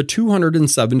 From the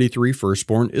 273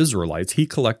 firstborn Israelites, he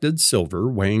collected silver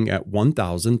weighing at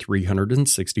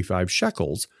 1,365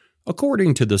 shekels,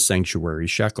 according to the sanctuary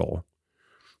shekel.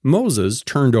 Moses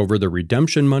turned over the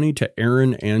redemption money to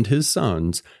Aaron and his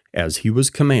sons as he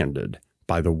was commanded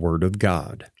by the word of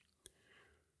God.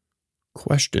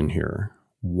 Question here.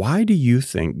 Why do you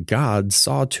think God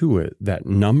saw to it that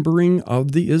numbering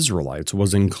of the Israelites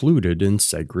was included in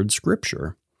sacred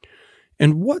scripture?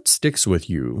 And what sticks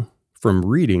with you from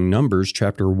reading Numbers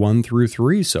chapter 1 through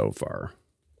 3 so far?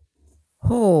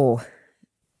 Oh,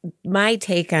 my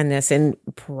take on this, and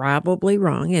probably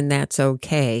wrong, and that's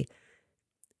okay.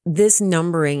 This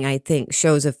numbering, I think,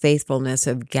 shows a faithfulness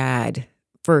of God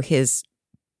for his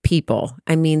people.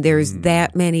 I mean, there's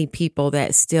that many people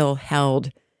that still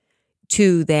held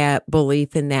to that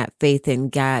belief and that faith in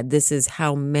God. This is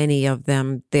how many of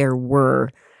them there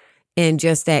were. And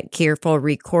just that careful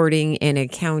recording and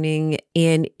accounting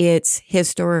in its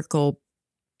historical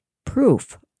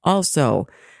proof also.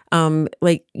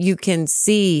 Like you can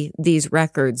see these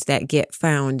records that get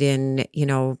found in,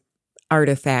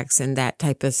 artifacts and that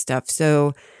type of stuff.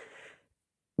 So,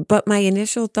 but my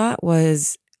initial thought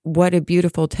was, what a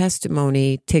beautiful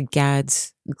testimony to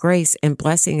God's grace and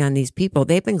blessing on these people.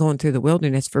 They've been going through the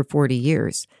wilderness for 40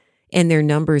 years and their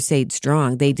numbers stayed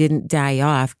strong. They didn't die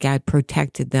off. God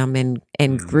protected them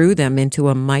and grew them into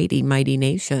a mighty, mighty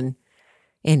nation.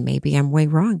 And maybe I'm way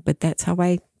wrong, but that's how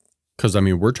Because,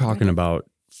 we're talking about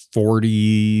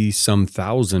 40-some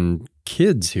thousand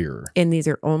kids here. And these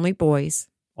are only boys.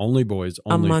 Only boys.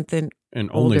 A month and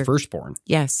only older. Firstborn.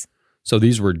 Yes. So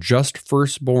these were just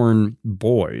firstborn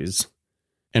boys,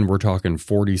 and we're talking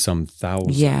 40-some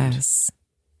thousand. Yes.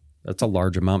 That's a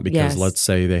large amount because let's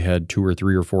say they had 2 or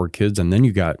 3 or 4 kids, and then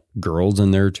you got girls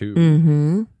in there too.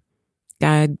 Mm-hmm.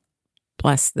 God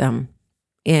bless them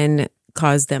and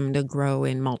cause them to grow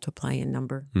and multiply in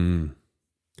number.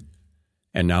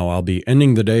 And now I'll be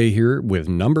ending the day here with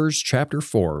Numbers chapter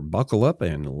 4. Buckle up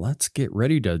and let's get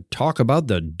ready to talk about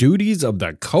the duties of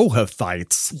the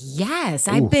Kohathites. Yes,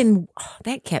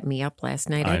 that kept me up last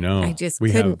night. I know. I just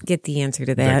couldn't get the answer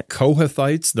to that. The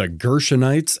Kohathites, the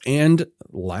Gershonites, and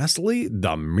lastly,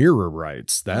 the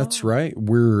Merarites. That's right.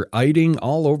 We're iding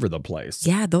all over the place.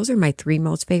 Yeah, those are my 3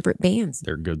 most favorite bands.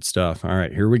 They're good stuff. All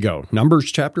right, here we go. Numbers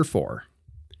chapter 4.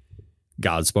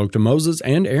 God spoke to Moses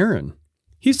and Aaron.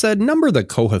 He said, "Number the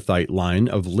Kohathite line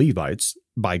of Levites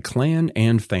by clan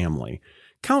and family.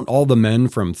 Count all the men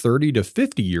from 30 to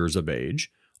 50 years of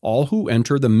age, all who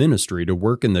enter the ministry to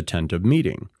work in the tent of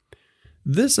meeting.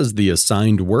 This is the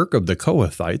assigned work of the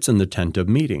Kohathites in the tent of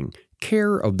meeting,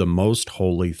 care of the most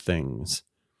holy things.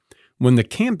 When the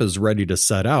camp is ready to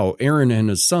set out, Aaron and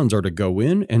his sons are to go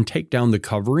in and take down the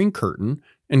covering curtain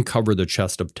and cover the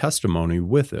chest of testimony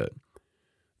with it.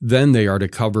 Then they are to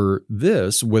cover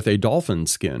this with a dolphin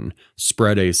skin,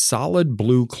 spread a solid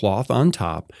blue cloth on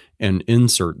top, and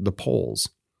insert the poles.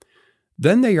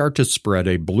 Then they are to spread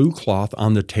a blue cloth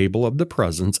on the table of the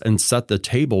presence and set the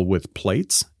table with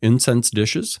plates, incense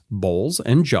dishes, bowls,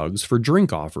 and jugs for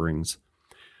drink offerings.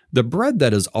 The bread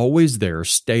that is always there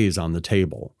stays on the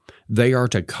table. They are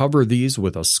to cover these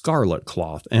with a scarlet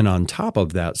cloth, and on top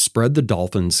of that spread the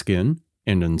dolphin skin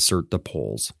and insert the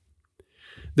poles.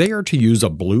 They are to use a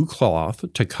blue cloth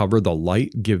to cover the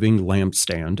light-giving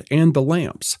lampstand and the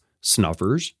lamps,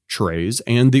 snuffers, trays,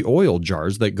 and the oil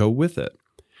jars that go with it.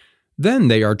 Then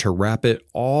they are to wrap it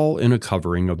all in a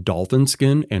covering of dolphin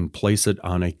skin and place it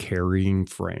on a carrying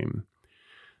frame.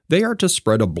 They are to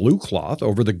spread a blue cloth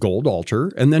over the gold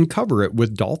altar and then cover it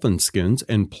with dolphin skins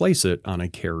and place it on a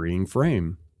carrying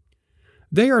frame.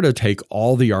 They are to take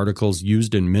all the articles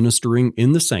used in ministering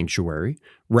in the sanctuary,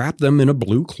 wrap them in a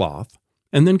blue cloth,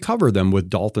 and then cover them with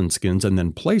dolphin skins and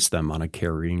then place them on a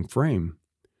carrying frame.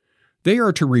 They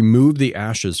are to remove the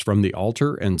ashes from the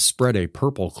altar and spread a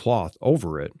purple cloth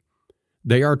over it.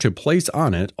 They are to place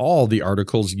on it all the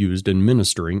articles used in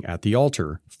ministering at the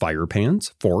altar: fire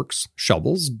pans, forks,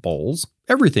 shovels, bowls,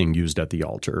 everything used at the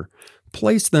altar.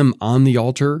 Place them on the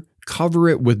altar, cover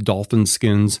it with dolphin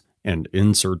skins, and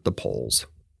insert the poles.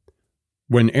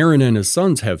 When Aaron and his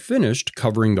sons have finished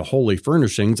covering the holy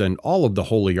furnishings and all of the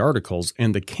holy articles,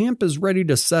 and the camp is ready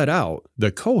to set out,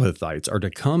 the Kohathites are to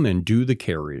come and do the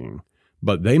carrying.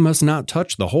 But they must not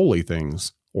touch the holy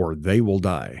things, or they will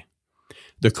die.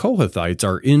 The Kohathites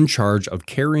are in charge of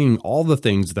carrying all the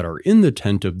things that are in the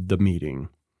tent of the meeting.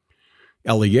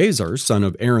 Eleazar, son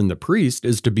of Aaron the priest,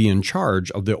 is to be in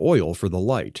charge of the oil for the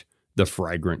light, the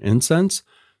fragrant incense,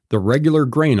 the regular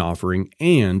grain offering,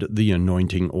 and the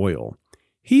anointing oil.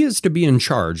 He is to be in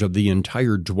charge of the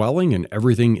entire dwelling and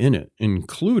everything in it,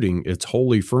 including its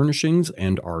holy furnishings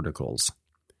and articles.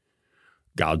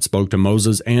 God spoke to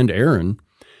Moses and Aaron,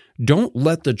 "Don't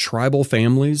let the tribal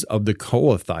families of the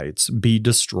Kohathites be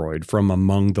destroyed from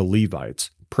among the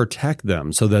Levites. Protect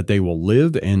them so that they will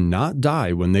live and not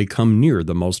die when they come near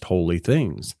the most holy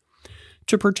things."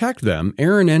 To protect them,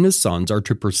 Aaron and his sons are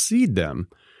to precede them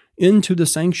into the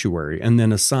sanctuary and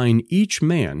then assign each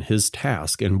man his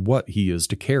task and what he is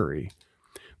to carry.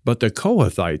 But the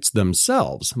Kohathites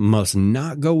themselves must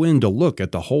not go in to look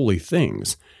at the holy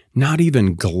things, not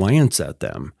even glance at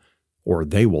them, or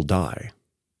they will die.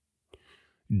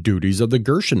 Duties of the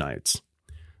Gershonites.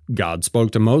 God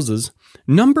spoke to Moses,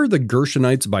 "Number the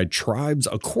Gershonites by tribes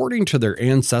according to their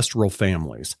ancestral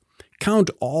families.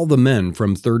 Count all the men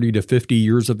from 30 to 50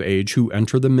 years of age who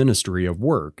enter the ministry of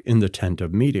work in the tent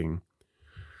of meeting."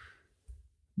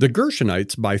 The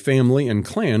Gershonites by family and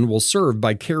clan will serve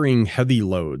by carrying heavy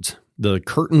loads: the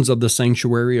curtains of the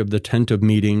sanctuary of the tent of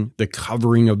meeting, the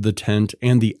covering of the tent,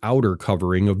 and the outer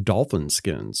covering of dolphin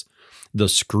skins, the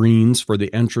screens for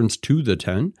the entrance to the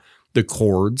tent, the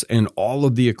cords, and all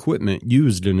of the equipment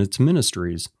used in its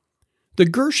ministries. The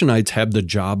Gershonites have the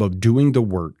job of doing the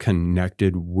work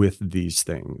connected with these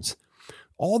things.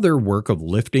 All their work of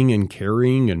lifting and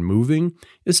carrying and moving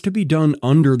is to be done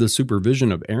under the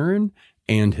supervision of Aaron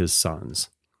and his sons.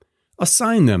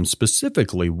 Assign them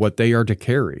specifically what they are to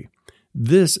carry.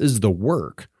 This is the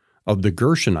work of the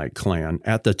Gershonite clan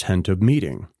at the tent of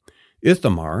meeting.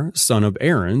 Ithamar, son of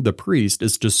Aaron, the priest,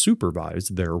 is to supervise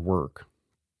their work.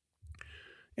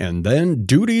 And then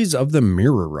duties of the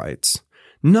Merarites.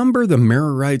 Number the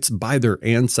Merarites by their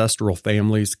ancestral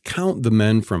families. Count the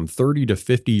men from 30 to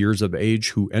 50 years of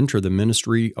age who enter the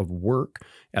ministry of work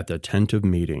at the tent of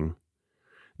meeting.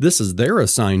 This is their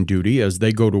assigned duty as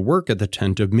they go to work at the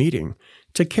tent of meeting,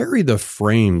 to carry the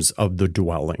frames of the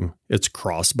dwelling, its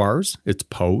crossbars, its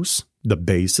posts, the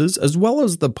bases, as well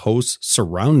as the posts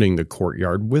surrounding the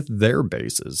courtyard with their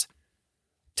bases,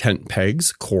 tent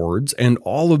pegs, cords, and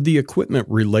all of the equipment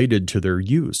related to their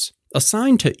use.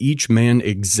 Assign to each man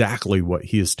exactly what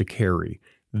he is to carry.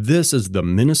 This is the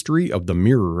ministry of the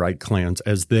Merarite clans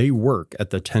as they work at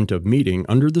the tent of meeting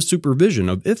under the supervision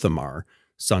of Ithamar,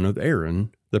 son of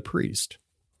Aaron, the priest.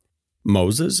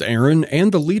 Moses, Aaron,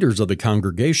 and the leaders of the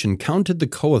congregation counted the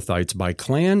Kohathites by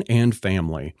clan and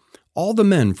family. All the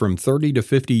men from 30 to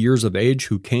 50 years of age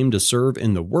who came to serve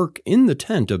in the work in the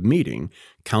tent of meeting,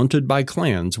 counted by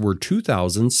clans, were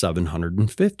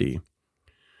 2,750.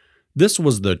 This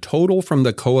was the total from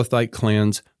the Kohathite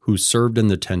clans who served in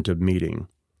the tent of meeting.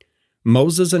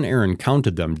 Moses and Aaron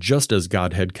counted them just as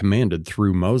God had commanded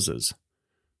through Moses.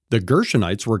 The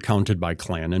Gershonites were counted by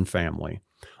clan and family.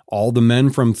 All the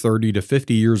men from 30 to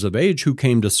 50 years of age who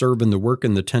came to serve in the work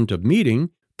in the tent of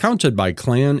meeting, counted by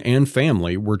clan and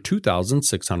family, were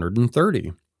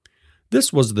 2,630.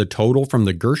 This was the total from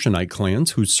the Gershonite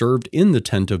clans who served in the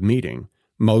tent of meeting.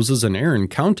 Moses and Aaron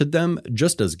counted them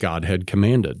just as God had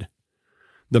commanded.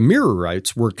 The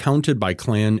Merarites were counted by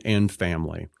clan and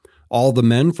family. All the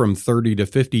men from 30 to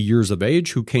 50 years of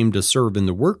age who came to serve in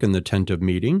the work in the tent of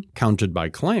meeting, counted by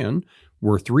clan,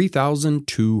 were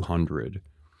 3,200.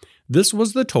 This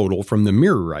was the total from the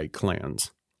Merarite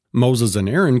clans. Moses and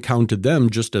Aaron counted them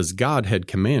just as God had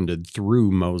commanded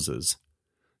through Moses.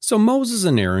 So Moses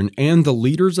and Aaron and the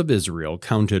leaders of Israel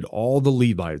counted all the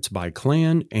Levites by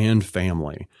clan and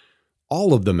family.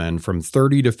 All of the men from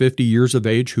 30 to 50 years of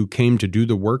age who came to do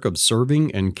the work of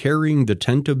serving and carrying the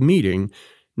tent of meeting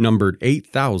numbered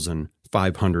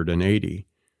 8,580.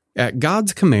 At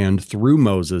God's command through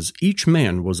Moses, each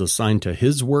man was assigned to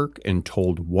his work and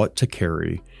told what to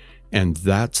carry. And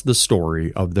that's the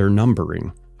story of their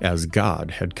numbering, as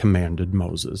God had commanded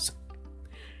Moses.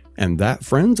 And that,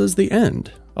 friends, is the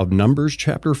end of Numbers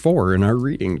chapter 4 in our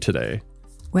reading today.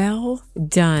 Well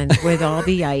done with all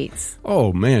the ites.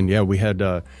 Oh, man, yeah, we had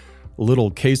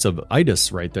little case of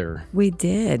itis right there. We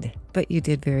did, but you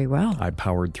did very well. I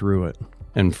powered through it.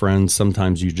 And friends,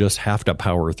 sometimes you just have to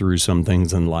power through some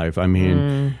things in life. I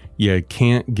mean, you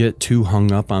can't get too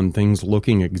hung up on things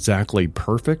looking exactly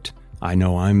perfect. I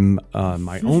know I'm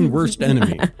my own worst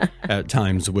enemy at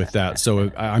times with that.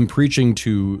 So I'm preaching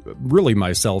to really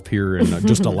myself here and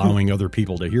just allowing other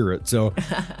people to hear it. So,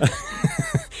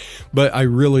 but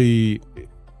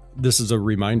this is a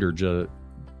reminder to,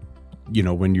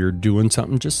 when you're doing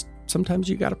something, just sometimes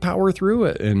you got to power through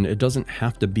it, and it doesn't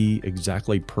have to be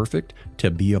exactly perfect to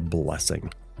be a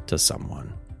blessing to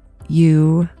someone.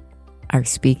 You are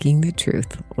speaking the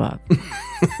truth, love.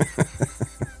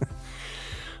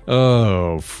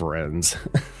 Oh, friends.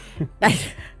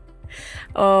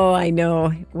 Oh, I know.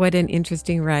 What an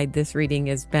interesting ride this reading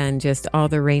has been, just all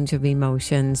the range of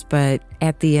emotions. But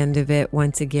at the end of it,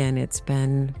 once again, it's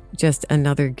been just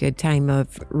another good time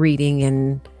of reading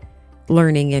and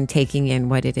learning and taking in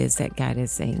what it is that God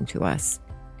is saying to us.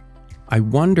 I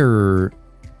wonder,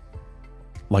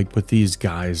 like with these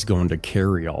guys going to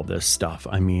carry all this stuff,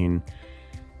 I mean,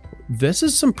 this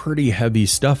is some pretty heavy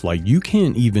stuff. Like, you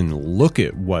can't even look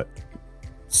at what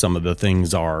some of the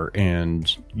things are,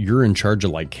 and you're in charge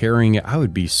of like carrying it. I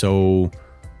would be so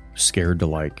scared to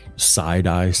like side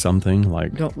eye something.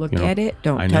 Like, don't look at it.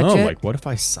 Don't touch it. Like, what if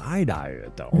I side eye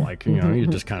it though? Like, you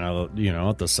just kind of,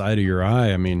 at the side of your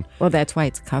eye. I mean, well, that's why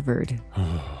it's covered.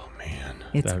 Oh man,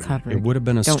 it's covered. It would have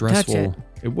been a stressful.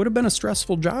 It would have been a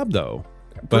stressful job though.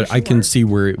 But sure. I can see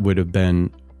where it would have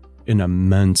been an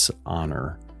immense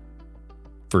honor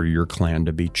for your clan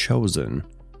to be chosen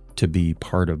to be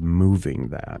part of moving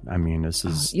that. I mean,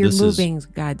 you're moving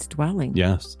God's dwelling.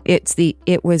 Yes.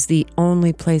 It was the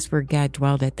only place where God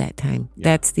dwelled at that time. Yeah.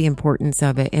 That's the importance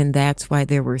of it. And that's why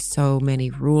there were so many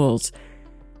rules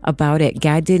about it.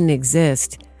 God didn't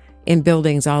exist in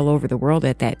buildings all over the world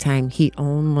at that time. He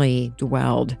only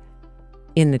dwelled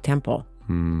in the temple.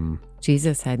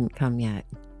 Jesus hadn't come yet.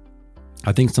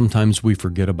 I think sometimes we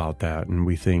forget about that, and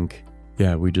we think,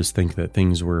 we just think that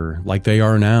things were like they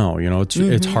are now.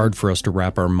 It's hard for us to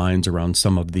wrap our minds around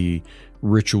some of the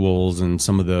rituals and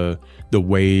some of the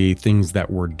way things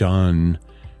that were done,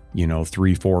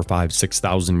 3, 4, 5,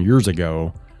 6,000 years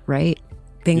ago. Right.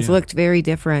 Things looked very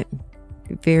different,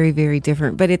 very, very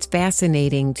different. But it's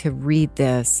fascinating to read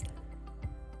this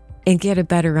and get a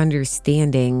better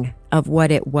understanding of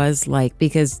what it was like,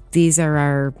 because these are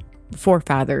our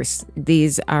forefathers.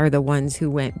 These are the ones who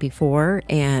went before,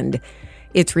 and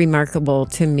it's remarkable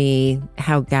to me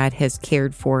how God has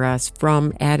cared for us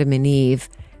from Adam and Eve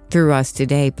through us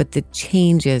today, but the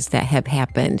changes that have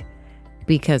happened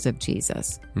because of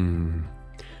Jesus. And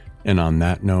on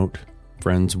that note,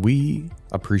 friends, we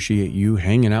appreciate you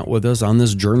hanging out with us on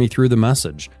this journey through the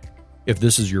message. If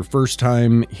this is your first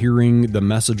time hearing the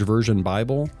Message Version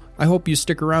Bible, I hope you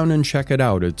stick around and check it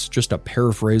out. It's just a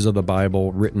paraphrase of the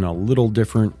Bible written a little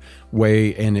different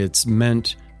way, and it's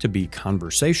meant to be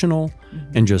conversational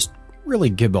and just really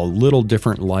give a little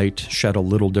different light, shed a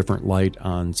little different light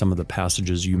on some of the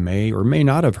passages you may or may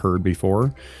not have heard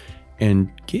before,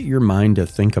 and get your mind to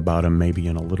think about them maybe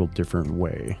in a little different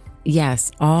way.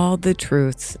 Yes, all the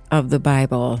truths of the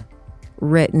Bible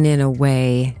written in a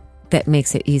way that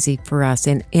makes it easy for us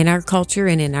in our culture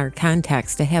and in our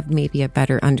context to have maybe a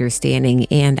better understanding.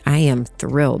 And I am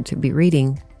thrilled to be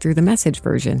reading through the Message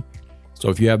version. So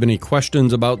if you have any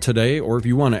questions about today, or if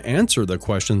you want to answer the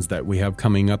questions that we have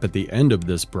coming up at the end of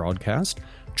this broadcast,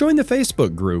 join the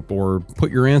Facebook group or put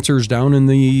your answers down in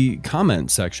the comment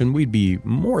section. We'd be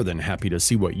more than happy to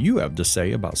see what you have to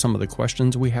say about some of the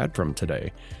questions we had from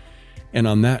today. And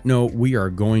on that note, we are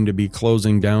going to be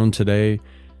closing down today.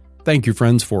 Thank you,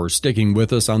 friends, for sticking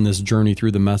with us on this journey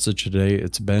through the message today.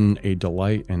 It's been a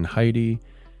delight. And Heidi,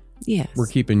 yes, we're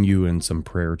keeping you in some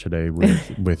prayer today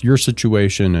with your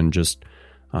situation and just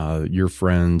your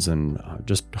friends, and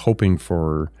just hoping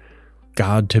for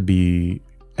God to be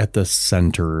at the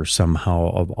center somehow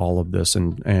of all of this.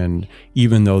 And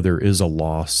even though there is a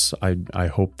loss, I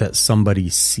hope that somebody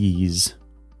sees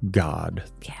God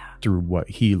through what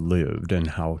he lived and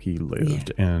how he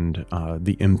lived and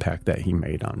the impact that he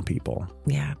made on people.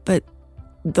 Yeah, but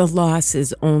the loss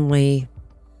is only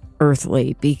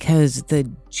earthly, because the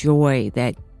joy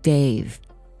that Dave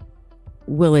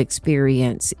will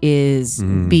experience is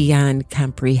beyond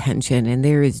comprehension, and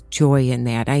there is joy in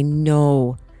that. I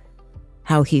know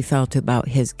how he felt about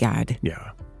his God.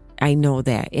 Yeah. I know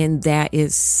that, and that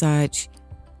is such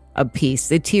a peace.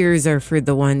 The tears are for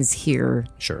the ones here.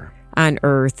 Sure. On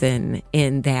earth and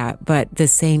in that, but the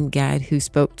same God who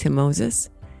spoke to Moses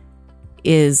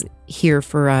is here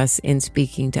for us and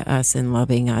speaking to us and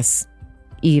loving us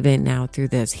even now through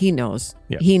this. He knows.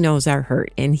 Yeah. He knows our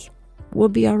hurt, and we'll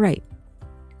be all right.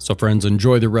 So friends,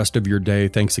 enjoy the rest of your day.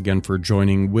 Thanks again for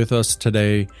joining with us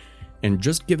today and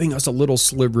just giving us a little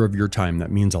sliver of your time.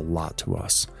 That means a lot to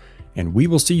us. And we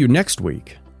will see you next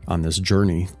week on this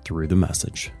journey through the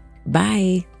message.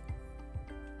 Bye.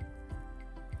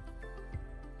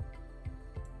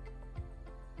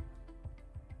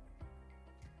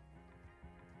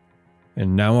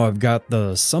 And now I've got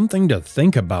the something to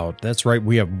think about. That's right,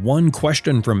 we have one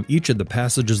question from each of the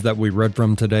passages that we read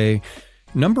from today.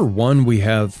 Number 1, we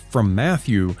have from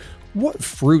Matthew, what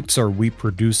fruits are we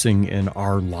producing in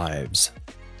our lives?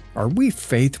 Are we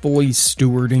faithfully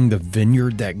stewarding the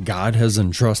vineyard that God has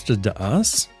entrusted to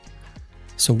us?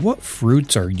 So what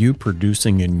fruits are you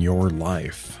producing in your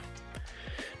life?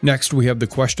 Next, we have the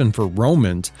question for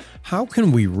Romans, how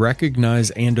can we recognize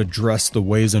and address the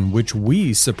ways in which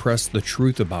we suppress the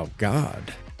truth about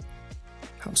God?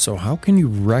 So how can you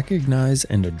recognize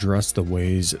and address the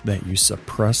ways that you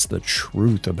suppress the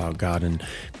truth about God and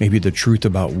maybe the truth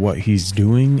about what He's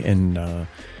doing in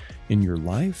your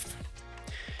life?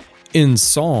 In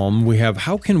Psalm, we have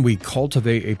how can we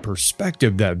cultivate a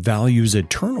perspective that values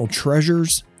eternal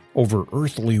treasures over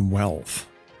earthly wealth?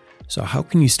 So how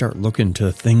can you start looking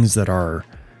to things that are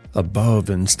above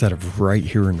instead of right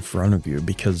here in front of you?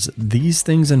 Because these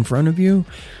things in front of you,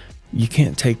 you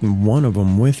can't take one of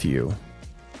them with you.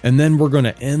 And then we're going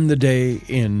to end the day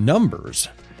in Numbers.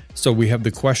 So we have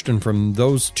the question from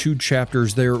those 2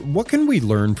 chapters there. What can we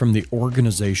learn from the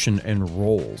organization and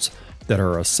roles that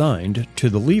are assigned to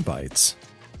the Levites?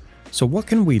 So what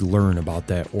can we learn about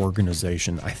that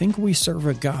organization? I think we serve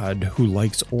a God who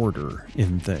likes order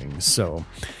in things. So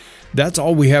that's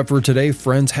all we have for today,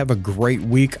 friends. Have a great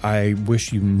week. I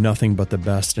wish you nothing but the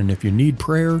best. And if you need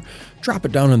prayer, drop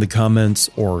it down in the comments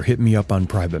or hit me up on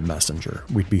private messenger.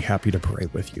 We'd be happy to pray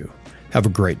with you. Have a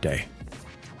great day.